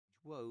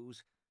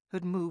woes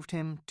had moved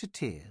him to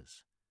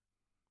tears.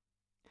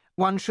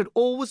 "One should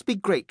always be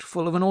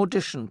grateful of an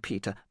audition,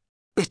 Peter,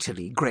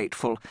 bitterly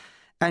grateful,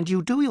 and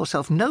you do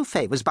yourself no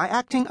favours by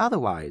acting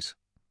otherwise."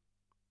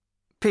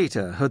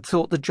 Peter had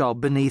thought the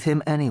job beneath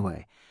him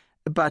anyway,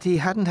 but he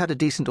hadn't had a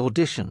decent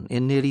audition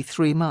in nearly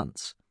 3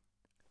 months.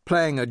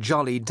 Playing a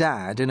jolly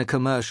dad in a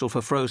commercial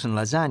for frozen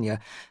lasagna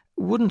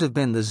wouldn't have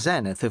been the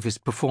zenith of his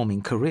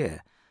performing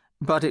career,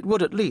 but it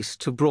would at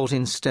least have brought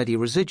in steady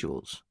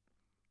residuals.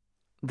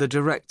 The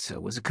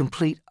director was a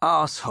complete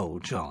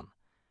arsehole, John.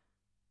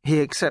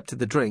 He accepted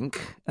the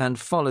drink and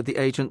followed the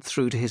agent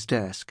through to his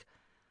desk.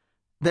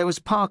 There was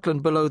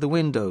parkland below the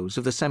windows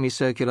of the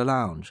semicircular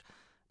lounge,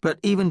 but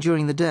even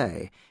during the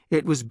day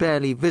it was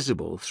barely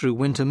visible through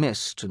winter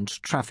mist and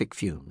traffic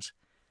fumes.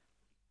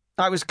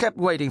 I was kept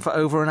waiting for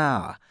over an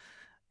hour,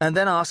 and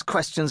then asked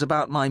questions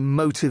about my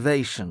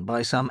motivation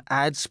by some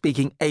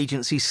ad-speaking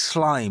agency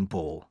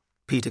slimeball,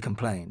 Peter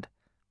complained.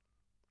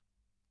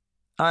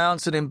 I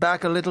answered him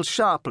back a little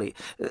sharply,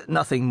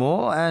 nothing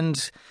more,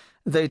 and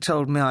they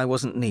told me I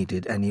wasn't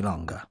needed any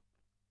longer.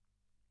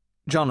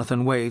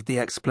 Jonathan waved the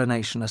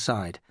explanation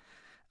aside.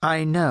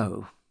 "I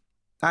know.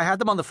 I had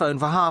them on the phone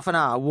for half an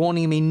hour,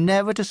 warning me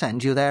never to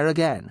send you there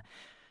again.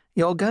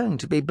 You're going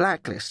to be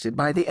blacklisted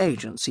by the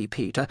agency,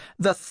 Peter,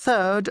 the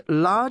 3rd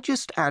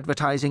largest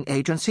advertising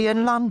agency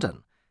in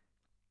London."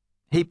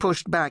 He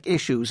pushed back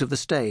issues of the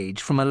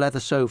stage from a leather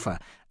sofa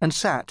and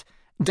sat,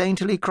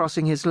 daintily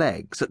crossing his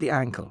legs at the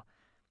ankle.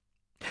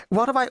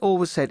 "What have I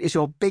always said is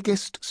your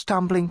biggest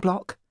stumbling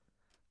block?"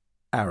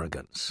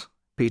 "Arrogance,"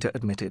 Peter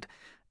admitted,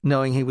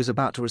 knowing he was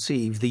about to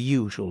receive the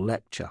usual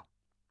lecture.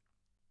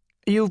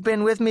 "You've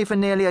been with me for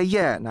nearly a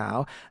year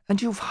now,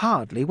 and you've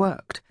hardly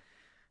worked.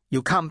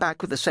 You come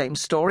back with the same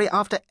story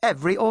after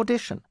every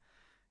audition.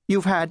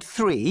 You've had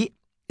 3,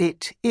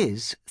 it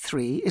is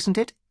 3, isn't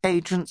it,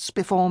 agents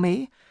before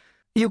me?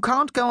 You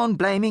can't go on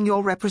blaming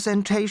your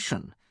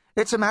representation.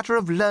 It's a matter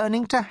of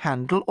learning to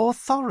handle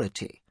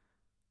authority."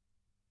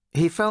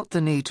 He felt the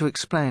need to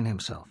explain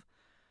himself.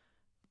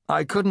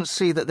 "I couldn't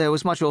see that there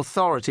was much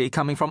authority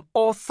coming from—"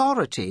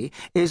 "Authority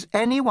is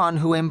anyone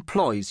who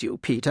employs you,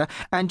 Peter,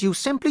 and you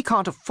simply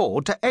can't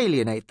afford to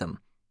alienate them.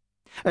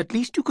 At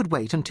least you could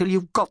wait until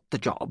you've got the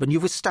job and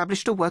you've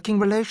established a working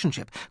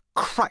relationship.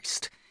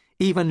 Christ,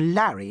 even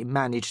Larry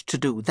managed to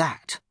do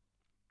that.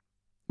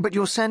 But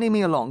you're sending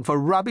me along for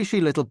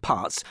rubbishy little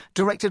parts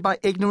directed by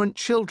ignorant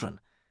children."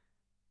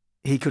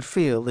 He could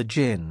feel the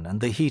gin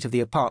and the heat of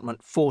the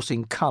apartment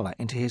forcing colour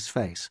into his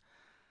face.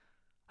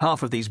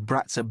 "Half of these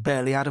brats are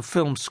barely out of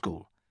film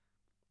school."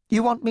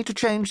 "You want me to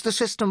change the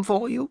system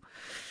for you?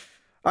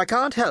 I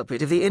can't help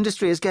it if the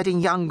industry is getting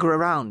younger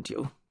around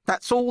you.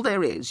 That's all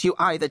there is. You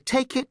either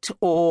take it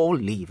or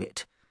leave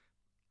it."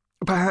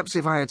 "Perhaps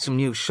if I had some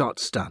new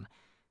shots done."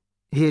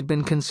 He had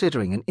been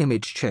considering an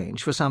image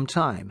change for some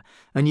time,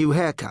 a new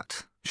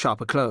haircut,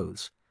 sharper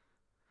clothes.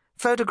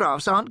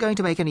 "Photographs aren't going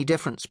to make any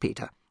difference,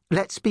 Peter.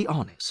 Let's be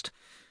honest.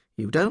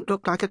 You don't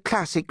look like a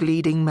classic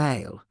leading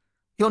male.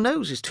 Your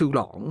nose is too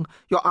long,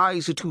 your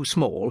eyes are too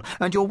small,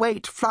 and your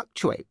weight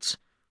fluctuates.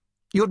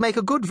 You'd make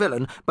a good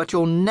villain, but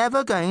you're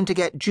never going to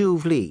get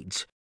Juve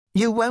leads.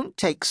 You won't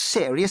take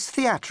serious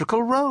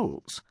theatrical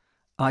roles."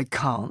 "I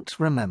can't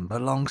remember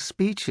long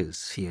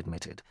speeches," he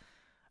admitted.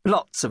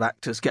 "Lots of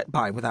actors get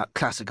by without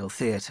classical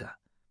theatre."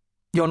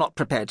 "You're not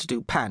prepared to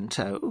do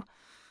panto.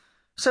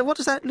 So what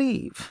does that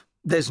leave?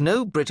 There's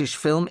no British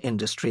film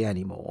industry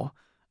anymore,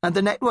 and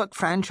the network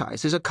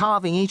franchises are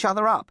carving each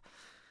other up.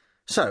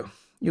 So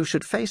you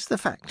should face the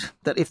fact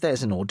that if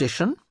there's an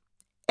audition,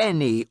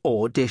 any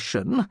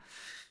audition,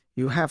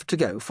 you have to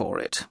go for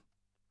it."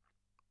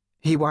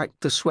 He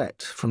wiped the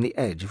sweat from the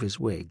edge of his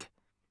wig.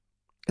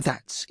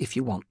 "That's if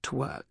you want to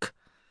work.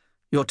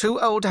 You're too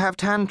old to have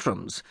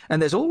tantrums,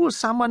 and there's always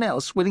someone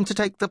else willing to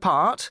take the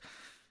part.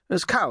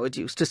 As Coward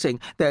used to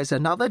sing, there's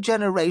another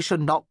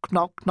generation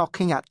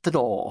knocking at the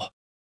door."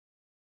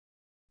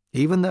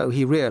 Even though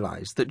he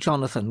realized that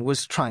Jonathan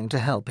was trying to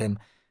help him,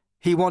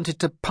 he wanted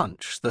to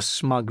punch the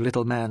smug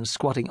little man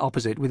squatting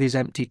opposite with his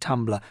empty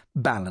tumbler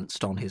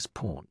balanced on his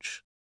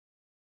paunch.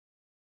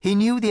 He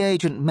knew the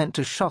agent meant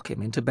to shock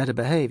him into better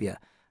behaviour,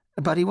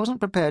 but he wasn't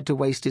prepared to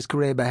waste his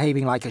career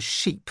behaving like a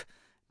sheep,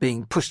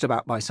 being pushed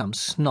about by some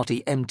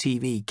snotty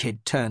MTV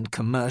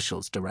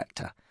kid-turned-commercials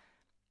director.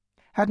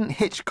 Hadn't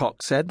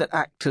Hitchcock said that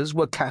actors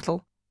were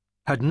cattle?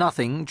 Had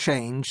nothing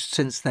changed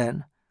since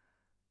then?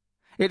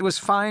 It was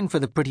fine for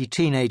the pretty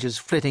teenagers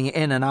flitting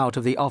in and out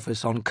of the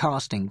office on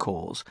casting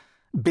calls,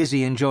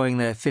 busy enjoying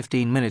their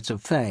 15 minutes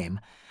of fame,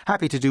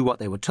 happy to do what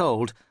they were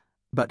told,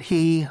 but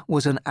he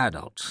was an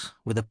adult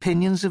with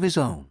opinions of his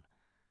own.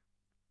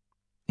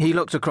 He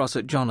looked across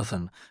at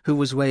Jonathan, who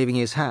was waving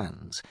his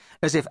hands,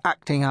 as if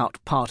acting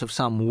out part of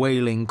some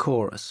wailing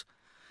chorus.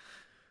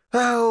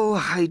 "Oh,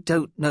 I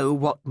don't know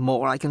what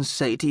more I can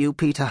say to you,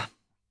 Peter.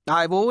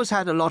 I've always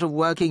had a lot of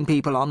working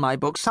people on my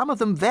books, some of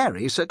them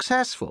very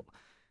successful.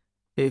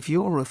 If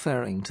you're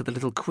referring to the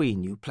little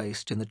queen you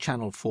placed in the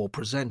Channel 4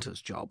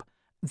 presenter's job,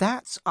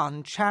 that's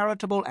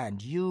uncharitable,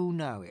 and you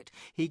know it.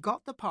 He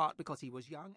got the part because he was young